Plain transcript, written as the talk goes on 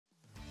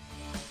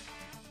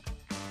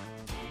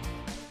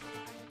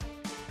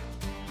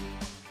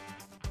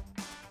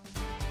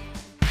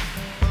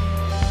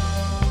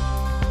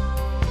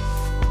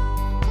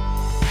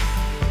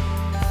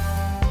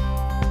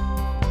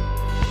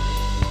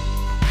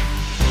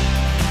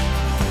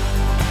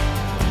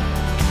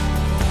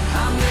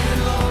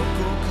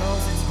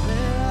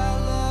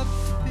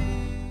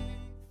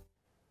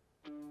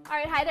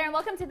Hi there and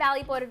welcome to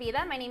Valley por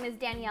Vida. My name is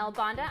Danielle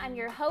Banda. I'm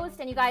your host,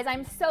 and you guys,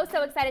 I'm so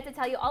excited to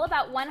tell you all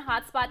about one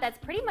hotspot that's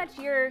pretty much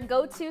your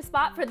go-to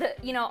spot for the,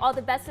 all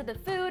the best of the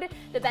food,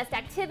 the best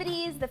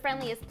activities, the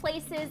friendliest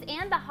places,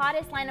 and the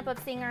hottest lineup of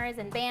singers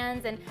and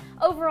bands and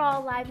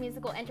overall live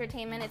musical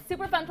entertainment. It's a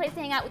super fun place to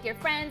hang out with your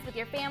friends, with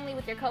your family,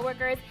 with your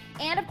coworkers,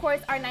 and of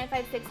course our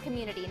 956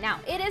 community. Now,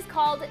 it is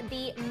called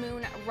the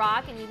Moon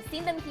Rock, and you've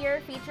seen them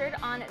here featured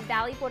on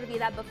Valley por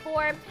Vida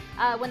before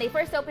when they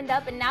first opened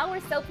up, and now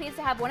we're so pleased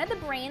to have one of the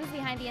brains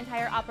behind the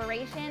entire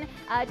operation,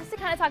 just to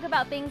kind of talk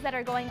about things that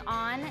are going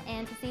on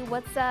and to see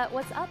what's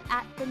up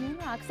at the Moon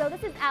Rock. So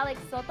this is Alex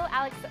Soto.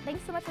 Alex,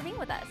 thanks so much for being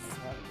with us.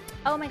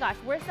 Oh my gosh,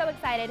 we're so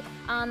excited.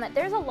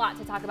 There's a lot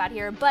to talk about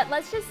here, but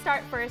let's just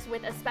start first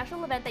with a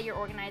special event that you're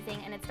organizing,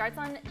 and it starts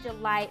on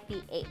July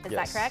the 8th. Is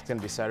that correct? It's going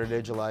to be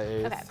Saturday, July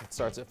 8th. Okay. It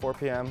starts at 4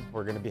 p.m.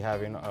 We're going to be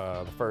having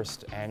the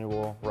first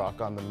annual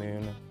Rock on the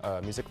Moon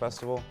music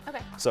festival.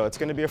 Okay. So it's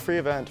going to be a free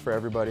event for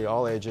everybody,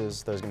 all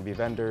ages. There's going to be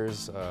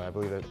vendors. I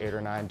believe there's 8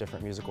 or 9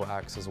 different musical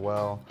acts as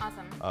well.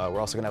 Awesome. We're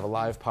also going to have a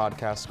live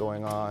podcast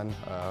going on,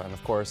 and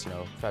of course,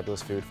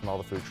 fabulous food from all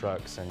the food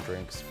trucks and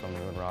drinks from the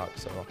Moon Rock.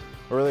 So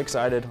we're really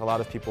excited. A lot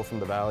of people from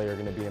the Valley are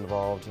going to be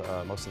involved.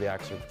 Most of the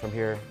acts are from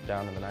here,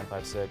 down in the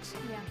 956.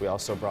 Yeah. We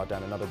also brought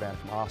down another band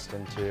from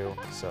Austin too,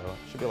 so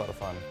it should be a lot of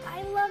fun.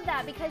 I love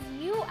that because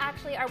you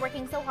actually are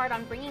working so hard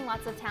on bringing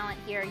lots of talent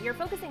here. You're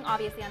focusing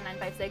obviously on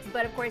 956,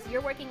 but of course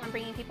you're working on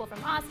bringing people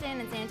from Austin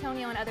and San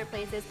Antonio and other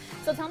places.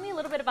 So tell me a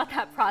little bit about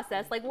that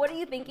process. Like, what are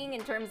you thinking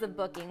in terms of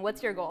booking?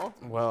 What's your goal?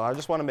 Well, I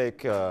just want to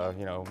make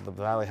the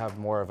Valley have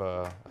more of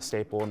a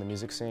staple in the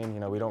music scene.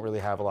 We don't really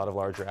have a lot of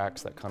larger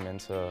acts that come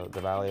into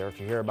the Valley, or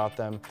if you hear about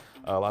them,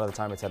 a lot of the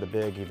time it's at a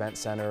big event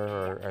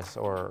center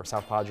or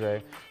South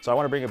Padre. So I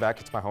want to bring it back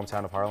to my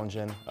hometown of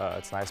Harlingen.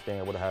 It's nice being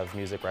able to have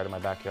music right in my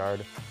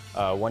backyard.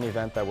 One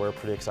event that we're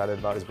pretty excited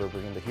about is we're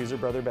bringing the Huser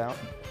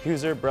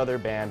Brother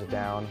Band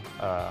down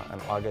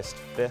on August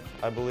 5th,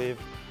 I believe.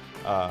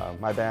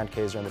 My band,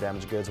 KVEO and the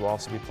Damaged Goods, will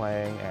also be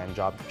playing, and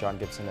John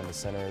Gibson and the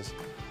Sinners.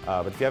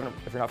 But if you're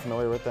not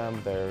familiar with them,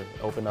 they're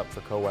opened up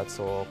for Co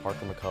Wetzel,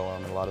 Parker McCollum,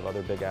 and a lot of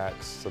other big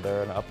acts. So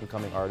they're an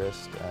up-and-coming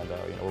artist, and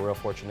we're real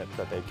fortunate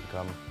that they can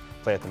come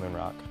play at the Moon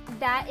Rock.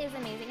 That is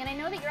amazing, and I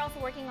know that you're also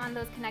working on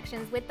those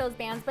connections with those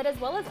bands, but as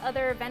well as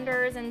other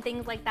vendors and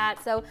things like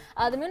that. So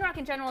the Moon Rock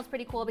in general is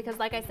pretty cool because,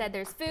 like I said,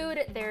 there's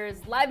food,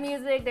 there's live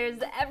music,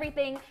 there's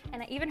everything,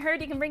 and I even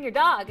heard you can bring your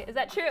dog. Is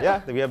that true?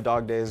 Yeah, we have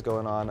dog days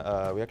going on.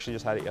 We actually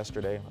just had it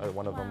yesterday.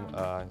 One of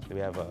them, we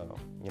have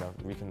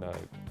we can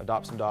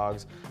adopt some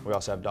dogs. We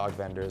also have dog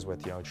vendors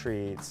with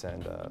treats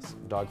and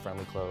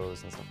dog-friendly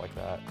clothes and stuff like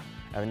that.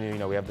 And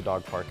then we have the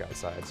dog park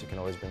outside, so you can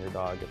always bring your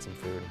dog, get some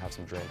food, and have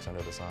some drinks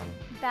under the sun.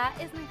 That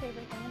is my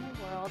favorite thing in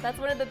the world. That's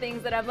one of the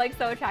things that I'm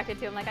so attracted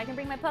to. I'm like, I can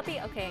bring my puppy?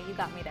 Okay, you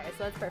got me there,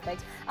 so that's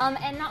perfect.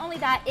 And not only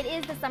that, it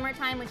is the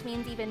summertime, which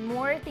means even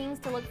more things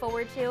to look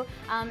forward to.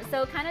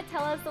 So kind of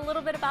tell us a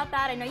little bit about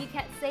that. I know you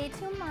can't say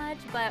too much,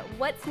 but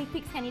what sneak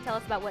peeks can you tell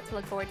us about what to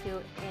look forward to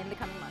in the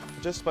coming months?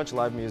 Just a bunch of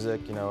live music.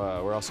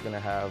 We're also going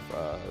to have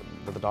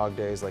the dog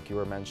days, like you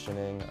were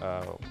mentioning.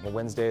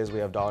 Wednesdays we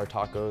have dollar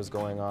tacos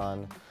going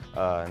on.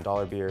 And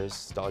dollar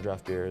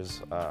draft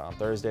beers. On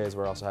Thursdays,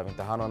 we're also having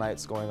Tejano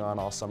nights going on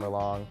all summer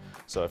long.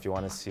 So if you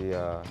want to see,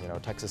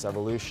 Texas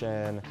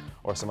Evolution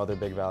or some other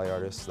big Valley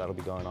artists, that'll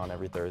be going on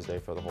every Thursday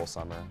for the whole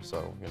summer.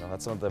 So,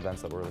 that's some of the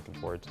events that we're looking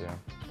forward to.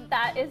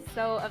 That is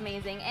so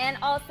amazing. And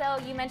also,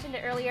 you mentioned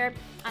it earlier,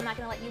 I'm not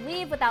going to let you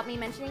leave without me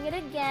mentioning it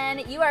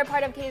again. You are a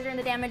part of KVEO and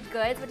the Damaged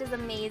Goods, which is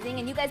amazing,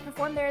 and you guys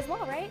perform there as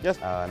well, right? Yes.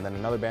 And then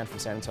another band from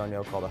San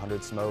Antonio called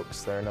 100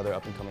 Smokes. They're another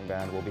up-and-coming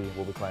band. We'll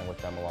be playing with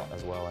them a lot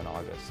as well in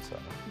August. So.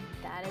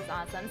 That is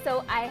awesome.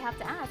 So I have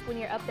to ask, when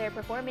you're up there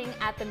performing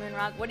at the Moon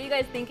Rock, what are you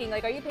guys thinking?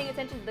 Like, are you paying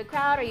attention to the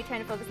crowd? Are you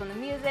trying to focus on the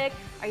music?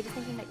 Are you just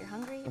thinking that you're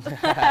hungry?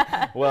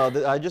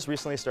 Well, I just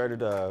recently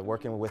started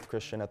working with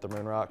Christian at the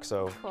Moon Rock.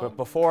 So cool.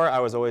 Before I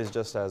was always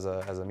just as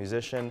a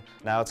musician.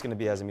 Now it's going to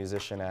be as a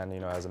musician and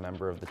as a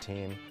member of the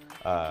team.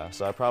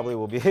 So I probably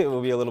will be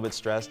a little bit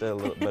stressed,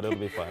 but it'll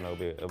be fun.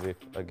 It'll be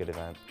a good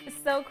event.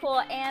 So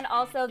cool. And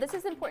also, this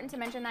is important to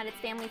mention that it's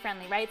family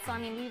friendly, right? So I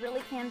mean, we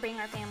really can bring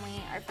our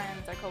family, our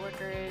friends, our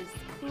coworkers.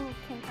 Who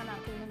can come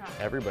out to the Moon Rock?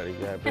 Everybody,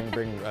 yeah.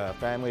 Bring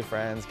family,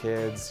 friends,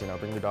 kids.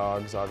 Bring your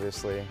dogs,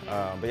 obviously.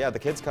 But yeah, the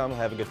kids come,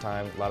 have a good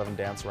time. A lot of them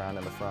dance around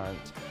in the front.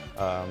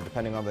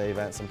 Depending on the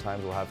event,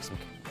 sometimes we'll have some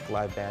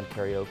live band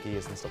karaoke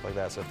and stuff like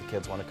that. So if the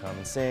kids want to come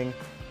and sing,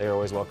 they're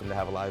always welcome to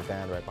have a live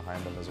band right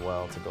behind them as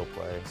well to go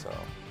play. So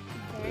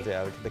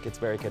yeah, it's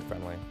very kid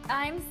friendly.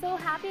 I'm so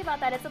happy about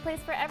that. It's a place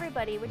for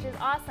everybody, which is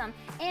awesome.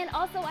 And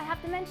also, I have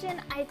to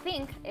mention, I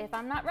think, if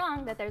I'm not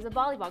wrong, that there's a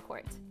volleyball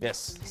court.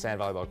 Yes, sand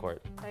volleyball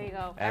court. There you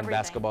go. And everything.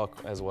 Basketball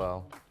as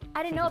well.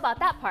 I didn't know about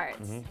that part.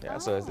 Yeah,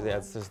 so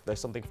there's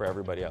something for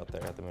everybody out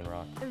there at the Moon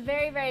Rock.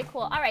 Very, very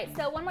cool. All right,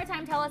 so one more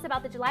time, tell us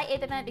about the July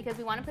 8th event because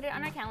we want to put it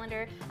on our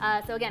calendar.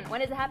 So again,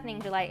 when is it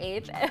happening? July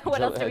 8th?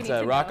 What else do we need to know?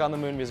 It's a Rock on the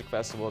Moon Music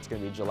Festival. It's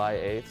going to be July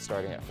 8th,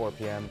 starting at 4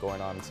 p.m.,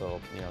 going on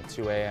until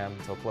 2 a.m.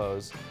 until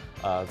close.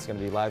 It's going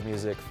to be live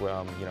music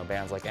from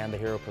bands like And the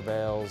Hero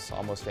Prevails,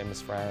 Almost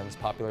Famous Friends,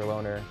 Popular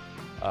Loner.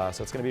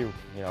 So it's going to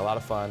be a lot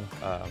of fun.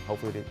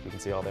 Hopefully we can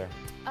see you all there.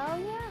 Oh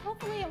yeah,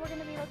 hopefully, and we're going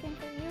to be looking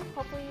for you.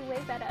 Hopefully you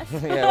wave at us.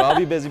 Yeah, well, I'll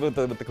be busy with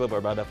the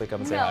clipboard, but I'll definitely come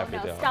and say hi for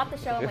you. No, stop the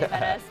show and wave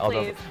at us,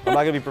 please. I'm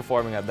not going to be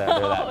performing at that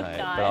night,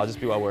 gosh. but I'll just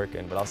be while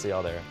working, but I'll see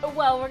y'all there.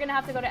 Well, we're going to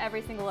have to go to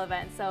every single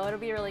event, so it'll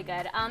be really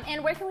good.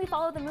 And where can we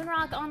follow the Moon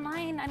Rock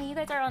online? I mean, you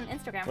guys are on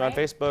Instagram, We're right? on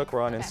Facebook,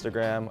 we're on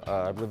Instagram.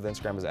 I believe the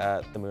Instagram is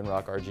at the Moon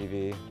Rock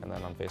RGV, and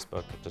then on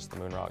Facebook, just the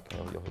Moon Rock,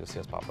 and you'll see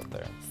us pop up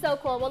there. So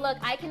cool. Well, look,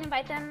 I can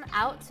invite them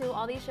out to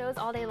all these shows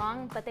all day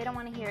long, but they don't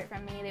want to hear it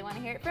from me. They want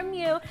to hear it from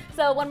you.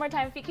 So one more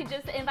time, if you could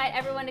just invite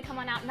everyone to come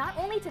on out, not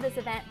only to this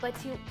event, but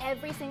to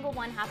every single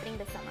one happening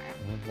this summer.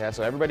 Yeah,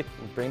 so everybody,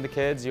 bring the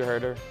kids, you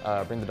heard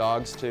her, bring the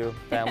dogs too,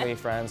 family,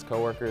 friends,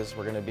 coworkers.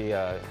 We're going to be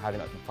having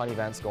fun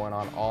events going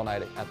on all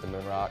night at the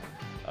Moon Rock.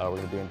 We're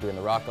going to be doing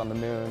the Rock on the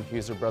Moon,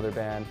 Huser Brother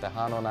Band,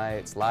 Tejano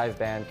Nights, live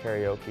band,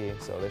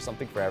 karaoke. So there's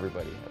something for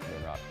everybody at the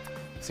Moon Rock.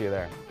 See you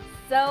there.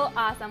 So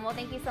awesome. Well,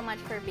 thank you so much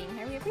for being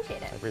here. We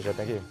appreciate it. I appreciate it.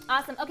 Thank you.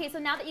 Awesome. Okay, so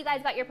now that you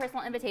guys got your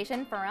personal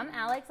invitation from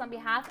Alex on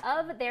behalf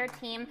of their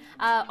team,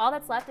 all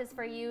that's left is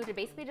for you to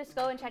basically just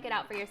go and check it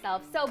out for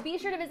yourself. So be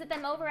sure to visit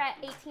them over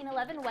at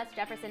 1811 West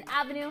Jefferson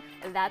Avenue.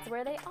 That's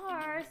where they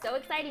are. So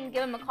exciting.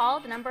 Give them a call.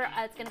 The number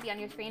is going to be on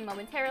your screen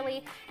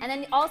momentarily. And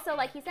then also,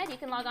 like he said, you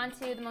can log on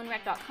to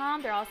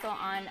themoonrec.com. They're also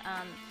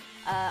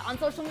on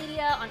social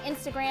media, on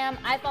Instagram.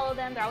 I follow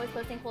them. They're always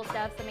posting cool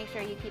stuff, so make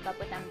sure you keep up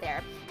with them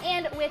there.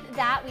 And with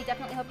that, we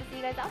definitely hope to see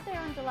you guys out there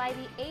on July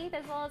the 8th,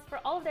 as well as for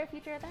all of their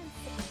future events.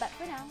 But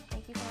for now,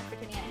 thank you so much for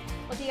tuning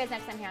in. We'll see you guys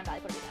next time here on Valley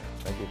Puerto Rico.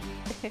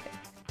 Thank you.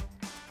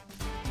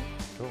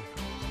 Cool.